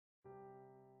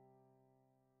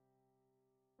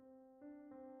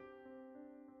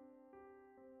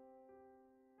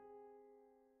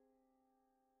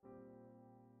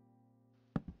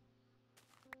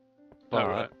but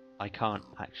Alright. I can't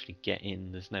actually get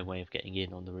in. There's no way of getting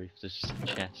in on the roof. There's just a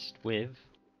chest with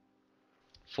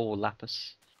 4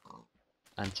 lapis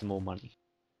and some more money.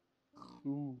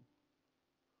 Ooh.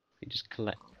 We just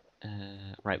collect.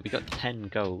 Right, we got 10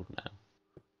 gold now.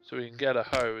 So we can get a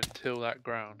hoe and till that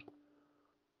ground.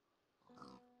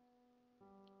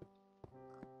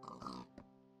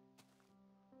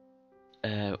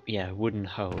 Yeah, wooden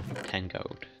hoe, 10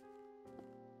 gold.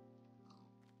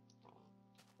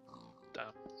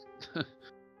 Damn.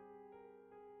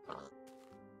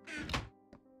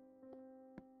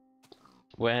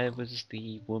 Where was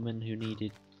the woman who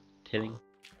needed tilling?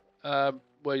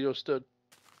 Where you're stood.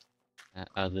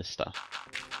 Oh, this stuff.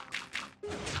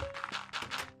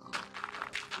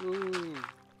 Ooh.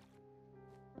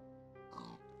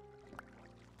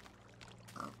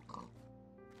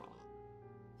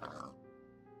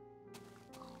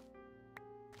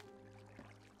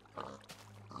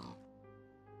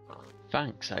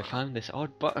 Thanks, I found this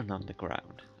odd button on the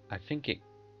ground. I think it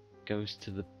goes to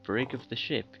the brig of the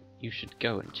ship. You should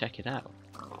go and check it out.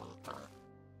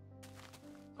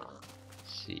 Let's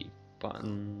see,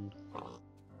 button.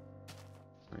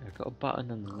 I've got a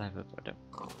button on the lever, but I don't.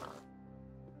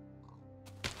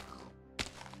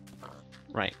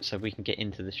 Right, so we can get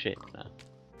into the ship now.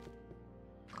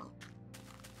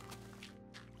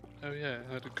 Oh yeah, it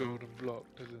had a golden block,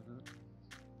 doesn't it?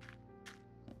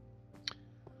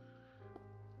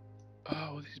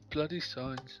 Oh, these bloody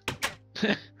signs.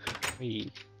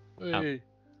 We Hey.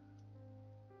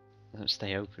 don't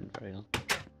stay open very long.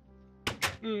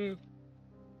 Mm.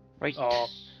 Right. Oh.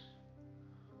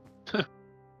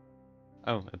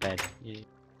 Oh, a bed. Yeah.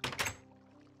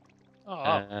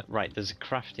 Oh. Right, there's a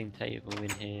crafting table in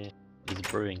here. There's a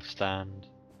brewing stand.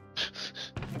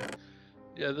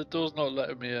 Yeah, the door's not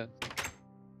letting me in.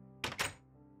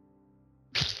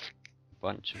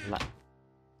 Bunch of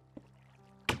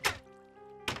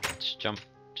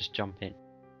just jump in.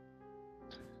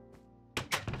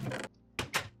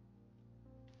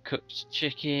 Cooked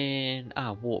chicken.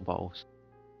 Ah, water bowls.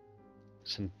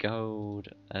 Some gold.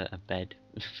 A bed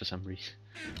for some reason.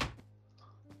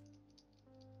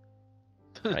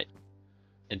 Right.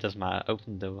 It doesn't matter.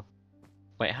 Open the door.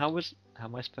 Wait, how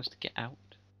am I supposed to get out?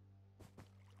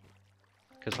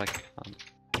 Because I can't.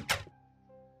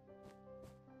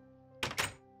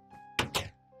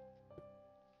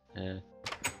 There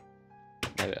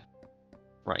we go.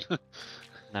 Right.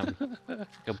 Now we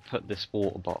go put this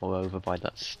water bottle over by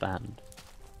that stand.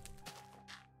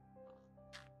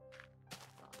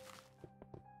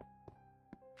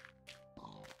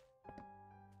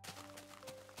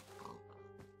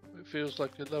 It feels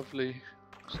like a lovely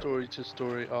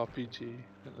story-to-story RPG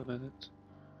at the minute.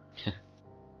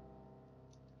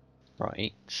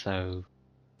 Right, so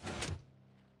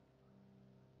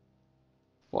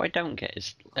what I don't get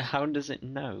is how does it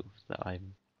know that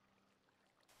I'm?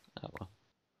 Oh well.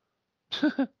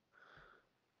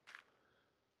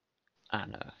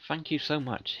 Anna, thank you so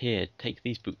much. Here, take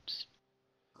these boots.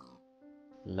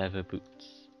 Leather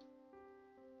boots.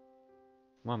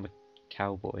 Well, I'm a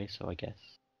cowboy, so I guess.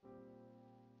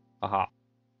 Aha.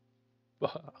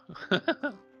 Well,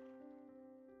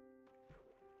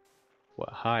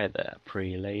 hi there,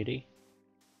 pretty lady.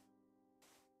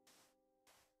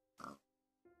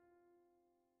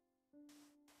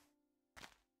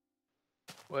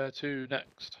 Where to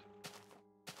next?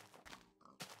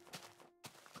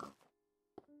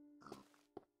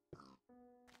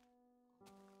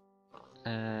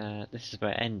 This is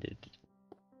where it ended.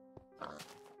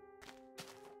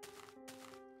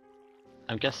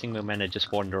 I'm guessing we're meant to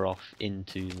just wander off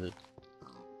into the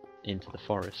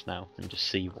forest now and just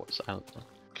see what's out there.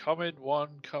 Come in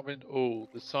one, come in all.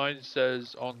 The sign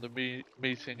says on the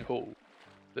meeting hall.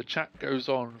 The chat goes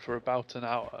on for about an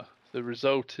hour. The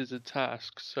result is a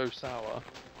task so sour.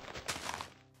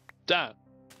 Dan,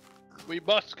 we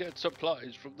must get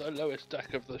supplies from the lowest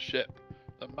deck of the ship.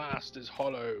 The mast is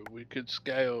hollow. We could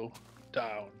scale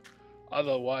down.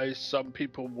 Otherwise, some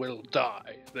people will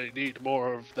die. They need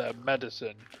more of their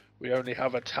medicine. We only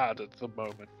have a tad at the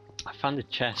moment. I found a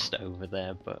chest over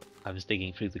there, but I was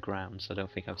digging through the ground, so I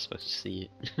don't think I was supposed to see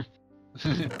it.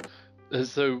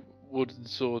 There's no wooden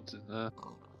swords in there.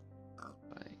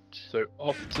 Right. So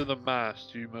off to the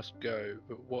mast you must go,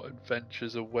 but what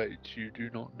adventures await you do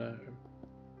not know.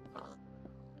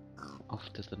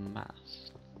 Off to the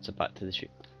mast. So back to the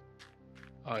ship.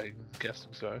 I'm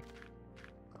guessing so.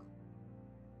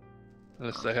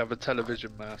 Unless they have a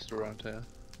television mast around here.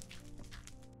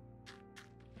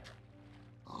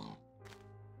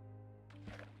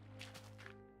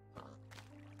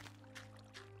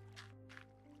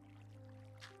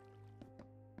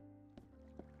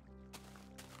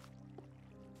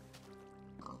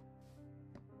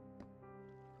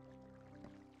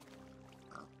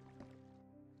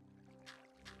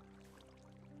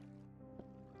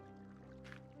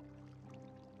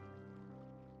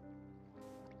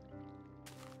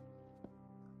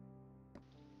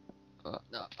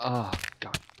 Oh,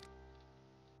 God.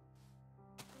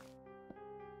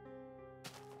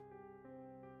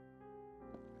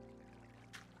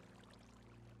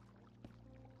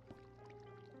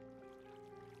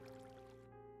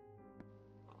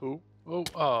 Oh, oh,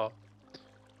 ah.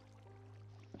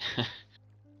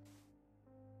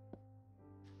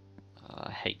 Oh,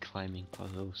 I hate climbing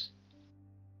puzzles.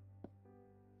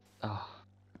 Oh.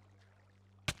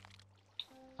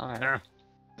 Alright.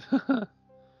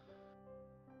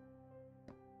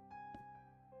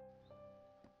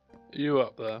 You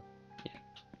up there?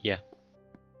 Yeah.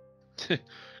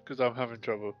 Because I'm having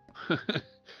trouble.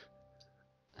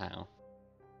 Ow.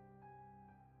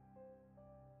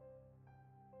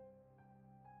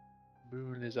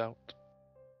 Moon is out.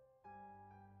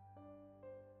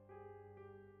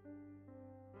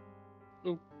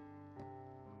 Oh,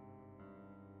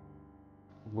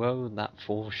 Whoa, that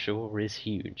foreshore is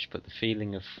huge, but the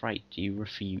feeling of fright you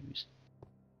refuse.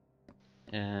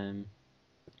 It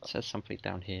says something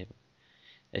down here.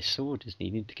 A sword is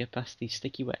needed to get past these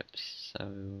sticky webs,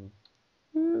 so...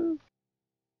 Woo.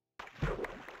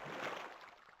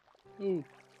 oh.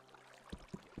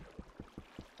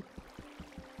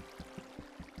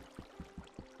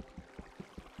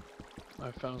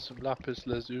 I found some lapis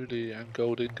lazuli and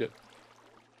gold ingot.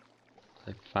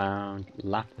 I found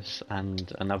lapis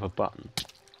and another button.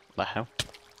 The hell?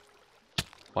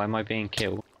 Why am I being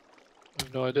killed? I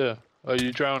have no idea. Are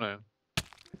you drowning?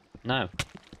 No.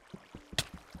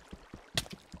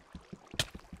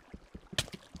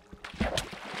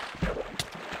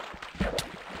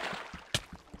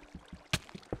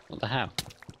 What the hell?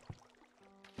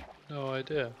 No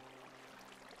idea.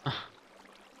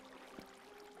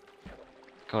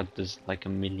 God, there's like a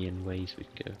million ways we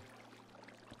can go.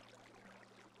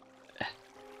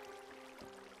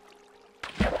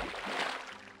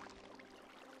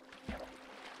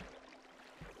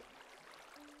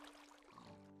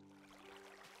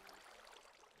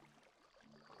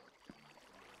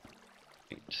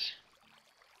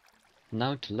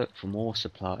 Now to look for more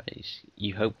supplies.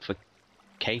 You hope for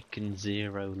cake and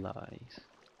 0 lies.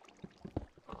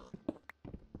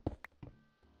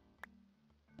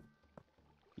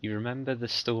 You remember the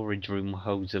storage room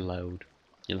holds a load.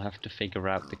 You'll have to figure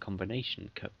out the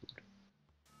combination code.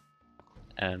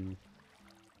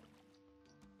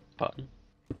 Button.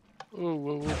 Oh,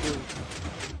 whoa, whoa,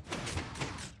 whoa.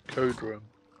 Code room.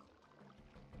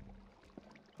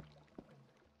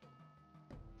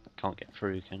 Can't get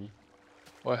through, can you?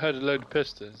 Well, I heard a load of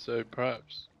pistons, so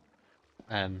perhaps.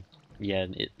 Yeah,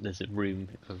 there's a room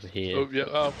over here. Oh, yeah,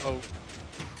 oh.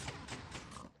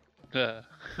 Yeah.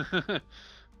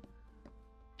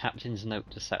 Captain's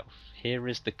note to self. Here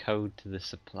is the code to the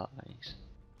supplies.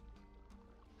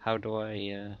 How do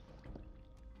I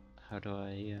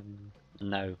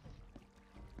know?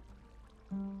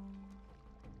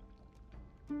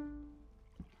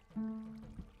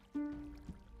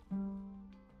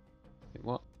 Wait,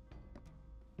 what?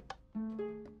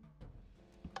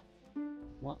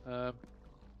 What?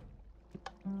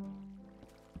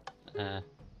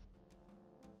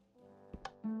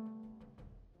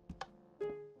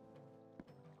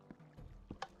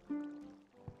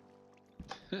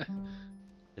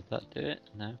 Did that do it?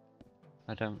 No,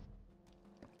 I don't.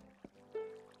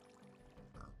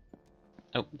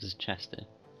 Oh, there's a chest here.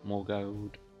 More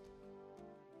gold.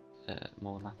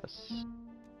 More lapis.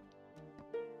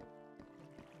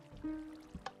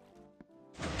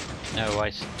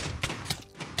 No,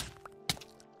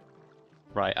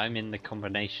 Right, I'm in the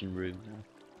combination room now.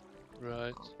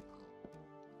 Right.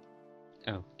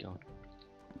 Oh god.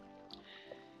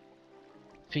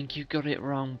 Think you got it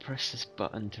wrong, press this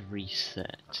button to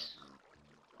reset.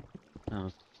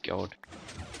 Oh god.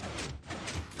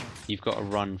 You've got to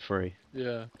run through.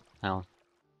 Yeah. How?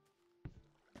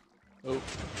 Oh.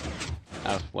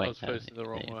 Oh, wait. I was facing the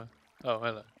wrong way. Oh,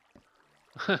 hello.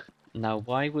 Now,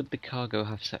 why would the cargo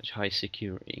have such high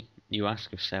security? You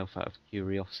ask yourself out of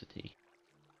curiosity.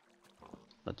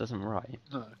 That doesn't rhyme.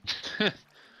 No.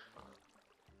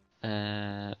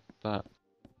 But,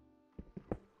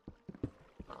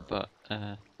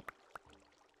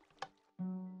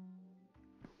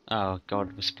 oh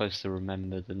god, we're supposed to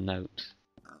remember the note.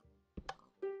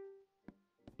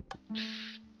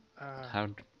 How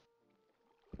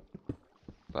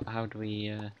do we,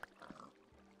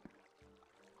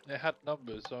 It had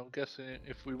numbers, so I'm guessing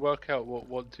if we work out what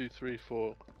 1, 2, 3,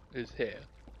 4 is here,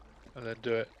 and then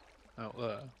do it out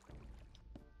there.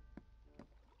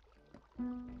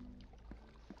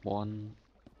 1...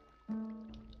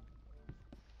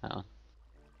 Oh.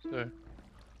 So,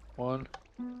 1,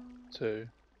 2,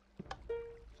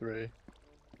 3.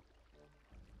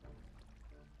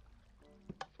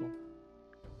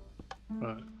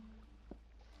 Right.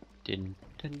 Dun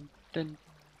dun dun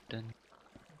dun.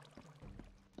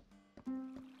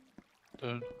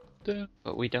 Dun, dun,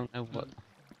 But we don't know what.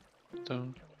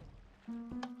 dun.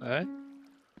 Eh?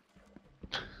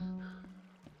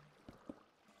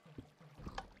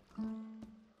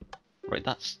 Right,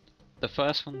 that's the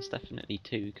first one's definitely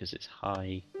 2 because it's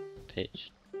high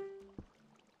pitched.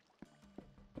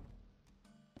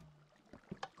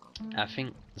 I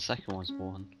think the second one's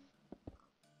 1.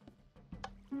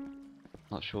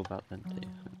 Not sure about them 2.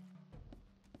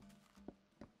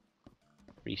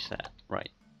 Reset. Right.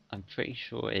 I'm pretty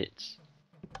sure it's,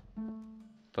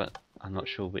 but I'm not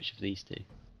sure which of these 2.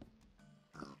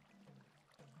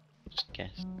 Just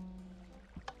guess.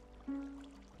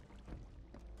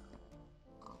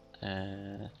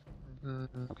 I'm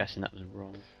guessing that was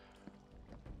wrong.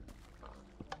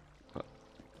 But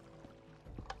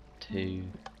 2.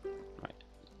 Right.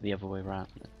 The other way around.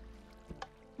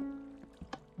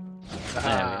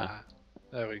 Ah,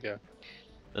 there we go.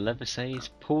 The lever says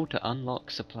pull to unlock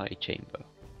supply chamber.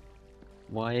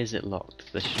 Why is it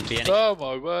locked? There shouldn't be any. Oh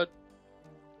my word!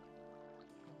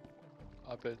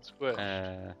 I've been squished.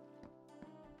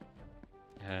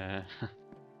 Well,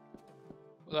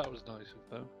 that was nice of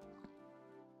them.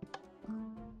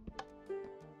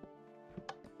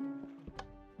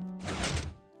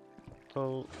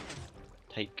 Pull.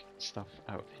 Take stuff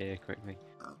out of here quickly.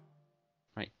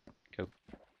 Right, go.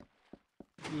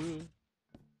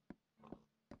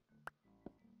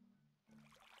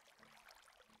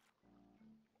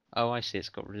 Oh, I see. It's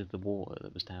got rid of the water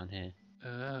that was down here.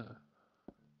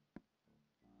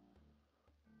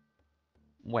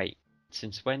 Wait,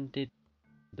 since when did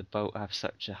the boat have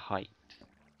such a height?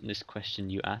 This question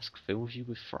you ask fills you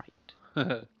with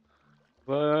fright.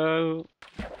 Whoa!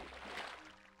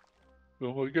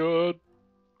 Oh my god!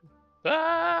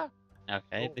 Ah!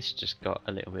 Okay, Oh. this just got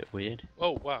a little bit weird.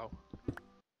 Oh wow!